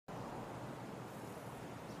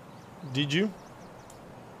Did you?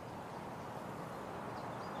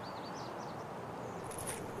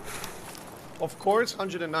 Of course,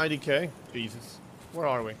 190k. Jesus. Where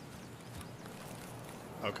are we?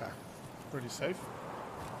 Okay. Pretty safe.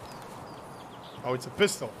 Oh, it's a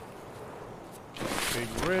pistol. Big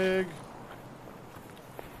rig.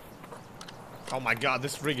 Oh my god,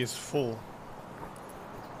 this rig is full.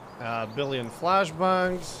 Billion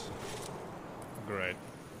flashbangs. Great.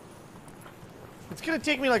 It's gonna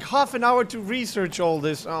take me like half an hour to research all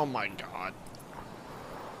this. Oh my god.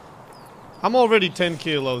 I'm already 10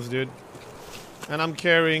 kilos, dude. And I'm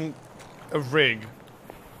carrying a rig.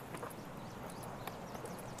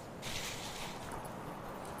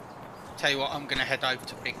 Tell you what, I'm gonna head over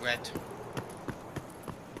to Big Red.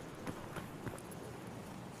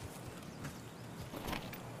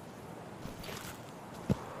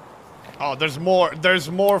 Oh, there's more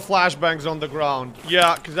flashbangs on the ground.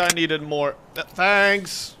 Yeah, because I needed more.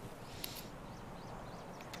 Thanks.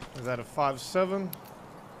 Is that a 5.7?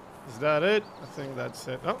 Is that it? I think that's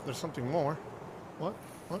it. Oh, there's something more. What?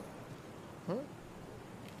 What? Huh?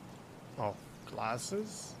 Oh,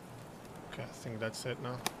 glasses? Okay, I think that's it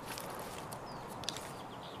now.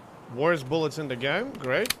 Worst bullets in the game.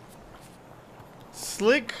 Great.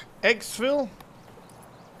 Slick exfil.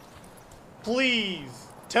 Please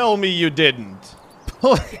tell me you didn't.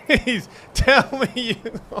 Please tell me you.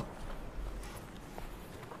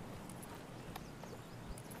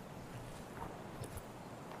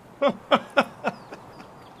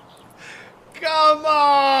 Come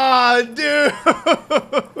on, dude.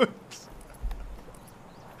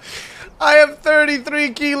 I have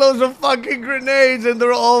 33 kilos of fucking grenades and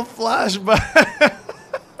they're all flashbang.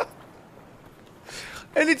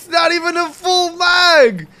 And it's not even a full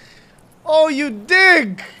mag. Oh, you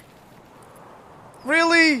dig.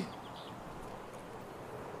 Really?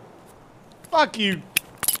 Fuck you.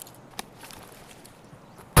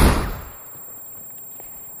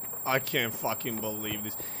 I can't fucking believe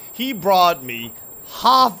this. He brought me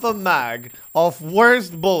half a mag of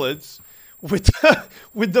worst bullets with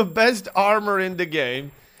with the best armor in the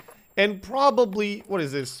game, and probably what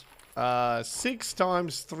is this? 6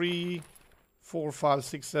 times 3, 4, 5,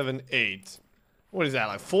 6, 7, 8. What is that?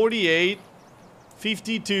 Like 48,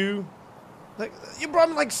 52. Like you brought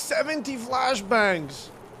me like 70 flashbangs.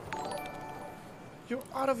 You're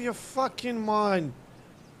out of your fucking mind.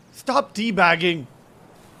 Stop teabagging.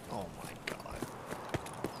 Oh my god.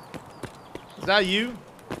 Is that you?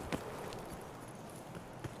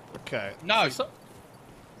 Okay. No.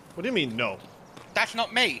 What do you mean, no? That's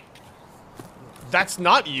not me. That's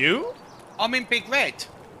not you? I'm in Big Red.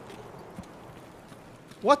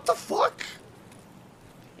 What the fuck?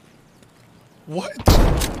 What?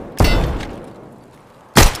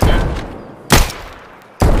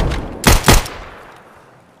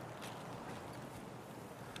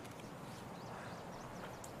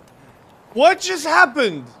 What just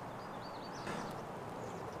happened?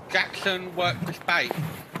 Jackson worked with bait.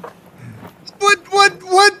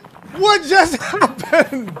 What just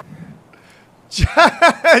happened?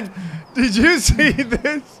 Chad, did you see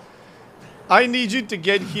this? I need you to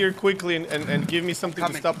get here quickly and give me something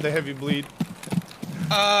to stop the heavy bleed.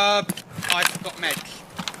 I've got meds.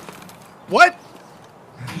 What?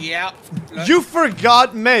 Yeah. Look. You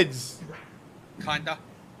forgot meds. Kinda.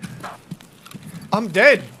 I'm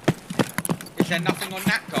dead. Is there nothing on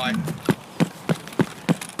that guy?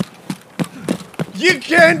 You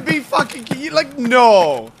can't be fucking... Like,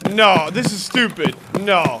 no. No, this is stupid.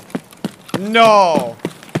 No. No.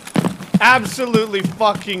 Absolutely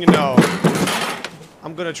fucking no.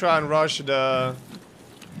 I'm gonna try and rush the...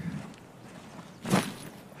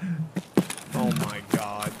 Oh my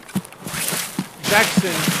god.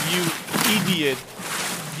 Jackson, you idiot.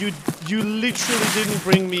 You literally didn't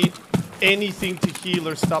bring me anything to heal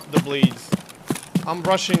or stop the bleeds. I'm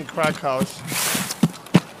rushing crack house.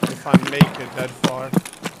 If I make it that far.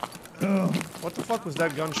 What the fuck was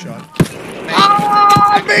that gunshot?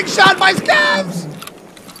 Oh, big shot by Scavs!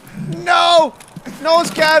 No! No,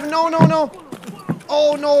 Scav, no, no, no.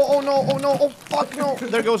 Oh no, oh no, oh no, oh fuck no.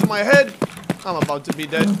 There goes my head. I'm about to be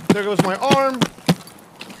dead. There goes my arm.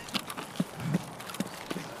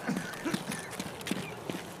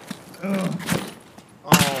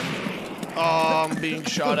 Oh, I'm being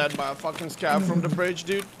shot at by a fucking Scav from the bridge,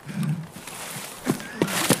 dude.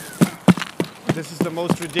 This is the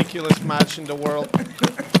most ridiculous match in the world.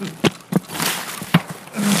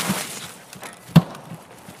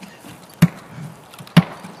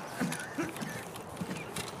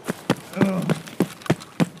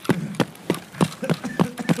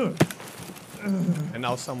 And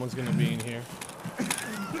now someone's gonna be in here.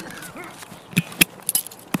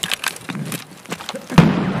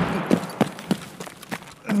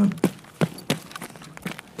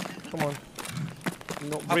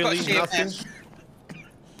 I've Really? got Nothing? CMS.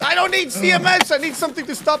 I don't need CMS! I need something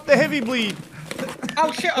to stop the heavy bleed!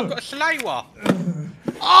 Oh shit, I've got a Slayer.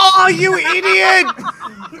 Oh, you idiot!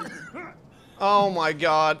 Oh my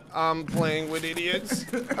god, I'm playing with idiots.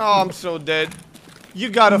 Oh, I'm so dead. You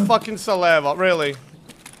got a fucking saliva, really?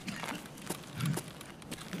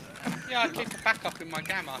 Yeah, I keep a backup in my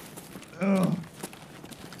gamma.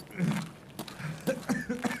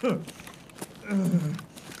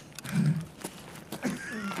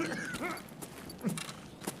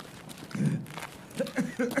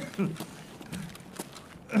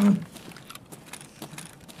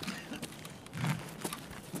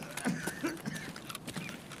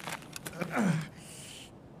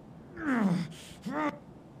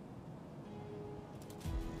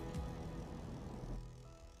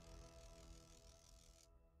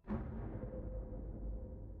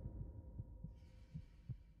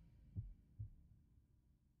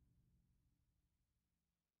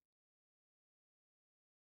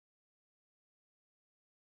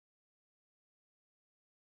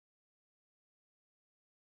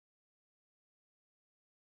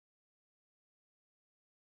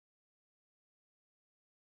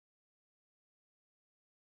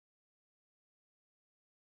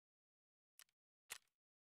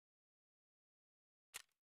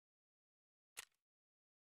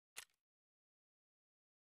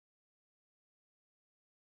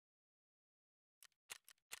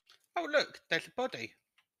 Oh look, there's a body.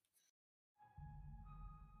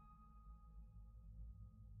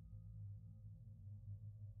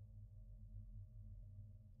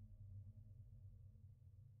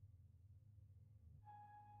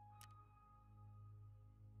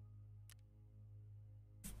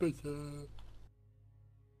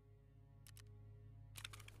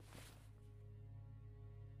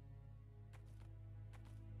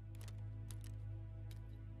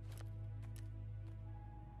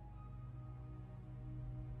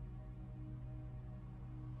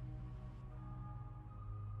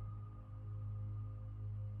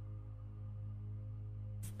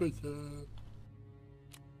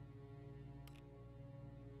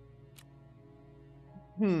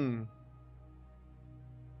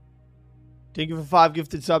 Thank you for 5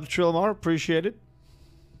 gifted subs, Trilmar. Appreciate it.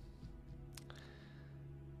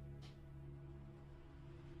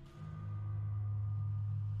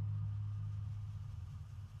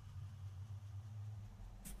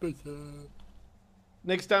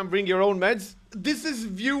 Next time, bring your own meds. This is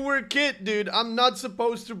viewer kit, dude. I'm not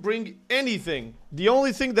supposed to bring anything. The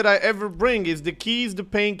only thing that I ever bring is the keys, the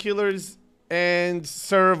painkillers, and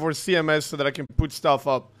serve or CMS so that I can put stuff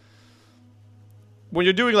up. When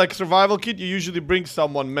you're doing like survival kit, you usually bring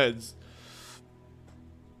someone meds.